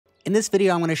In this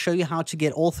video, I'm going to show you how to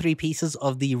get all 3 pieces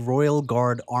of the Royal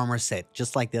Guard armor set,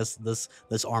 just like this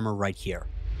armor right here.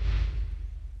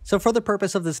 So for the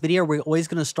purpose of this video, we're always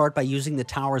going to start by using the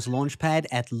tower's launchpad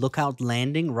at Lookout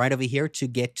Landing right over here to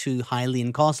get to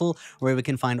Hyrule Castle, where we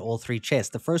can find all 3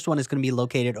 chests. The first one is going to be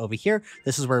located over here.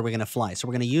 This is where we're going to fly. So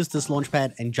we're going to use this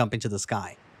launchpad and jump into the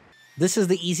sky. This is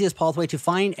the easiest pathway to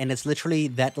find, and it's literally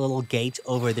that little gate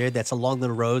over there that's along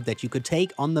the road that you could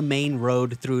take on the main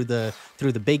road through the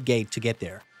big gate to get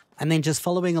there. And then just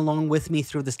following along with me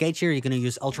through this gate here, you're going to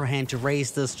use Ultra Hand to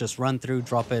raise this, just run through,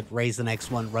 drop it, raise the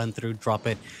next one, run through, drop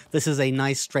it. This is a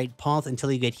nice straight path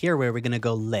until you get here where we're going to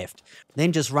go left.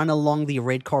 Then just run along the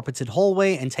red carpeted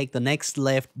hallway and take the next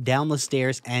left, down the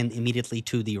stairs, and immediately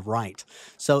to the right.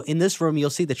 So in this room,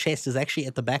 you'll see the chest is actually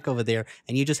at the back over there,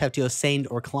 and you just have to ascend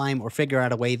or climb or figure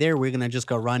out a way there. We're going to just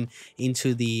go run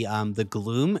into the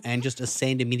gloom and just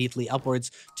ascend immediately upwards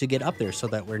to get up there so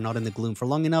that we're not in the gloom for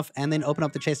long enough, and then open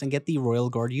up the chest and get the Royal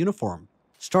Guard uniform.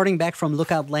 Starting back from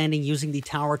Lookout Landing using the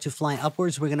tower to fly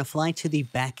upwards, we're going to fly to the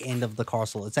back end of the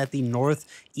castle. It's at the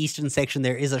northeastern section.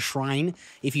 There is a shrine.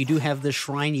 If you do have this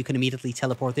shrine, you can immediately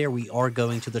teleport there. We are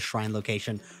going to the shrine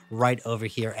location right over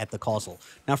here at the castle.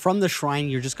 Now from the shrine,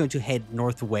 you're just going to head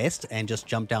northwest and just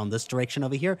jump down this direction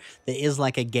over here. There is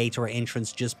like a gate or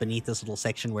entrance just beneath this little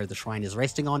section where the shrine is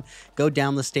resting on. Go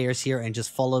down the stairs here and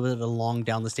just follow it along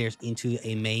down the stairs into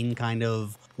a main kind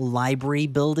of library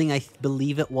building, I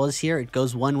believe it was here. It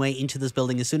goes one way into this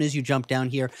building. As soon as you jump down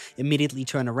here, immediately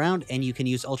turn around and you can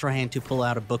use Ultra Hand to pull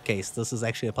out a bookcase. This is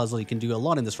actually a puzzle you can do a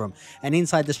lot in this room. And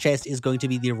inside this chest is going to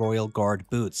be the Royal Guard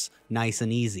boots. Nice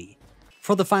and easy.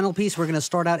 For the final piece, we're going to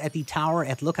start out at the tower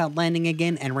at Lookout Landing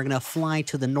again, and we're going to fly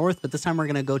to the north, but this time we're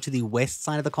going to go to the west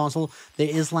side of the castle. There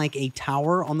is like a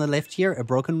tower on the left here, a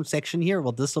broken section here,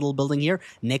 well, this little building here,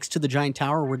 next to the giant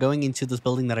tower. We're going into this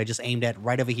building that I just aimed at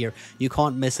right over here. You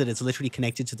can't miss it. It's literally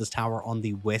connected to this tower on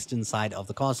the western side of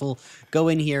the castle. Go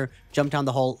in here, jump down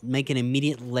the hall, make an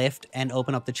immediate left, and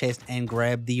open up the chest and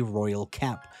grab the Royal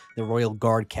Cap, the Royal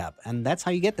Guard Cap. And that's how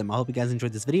you get them. I hope you guys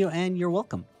enjoyed this video, and you're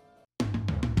welcome.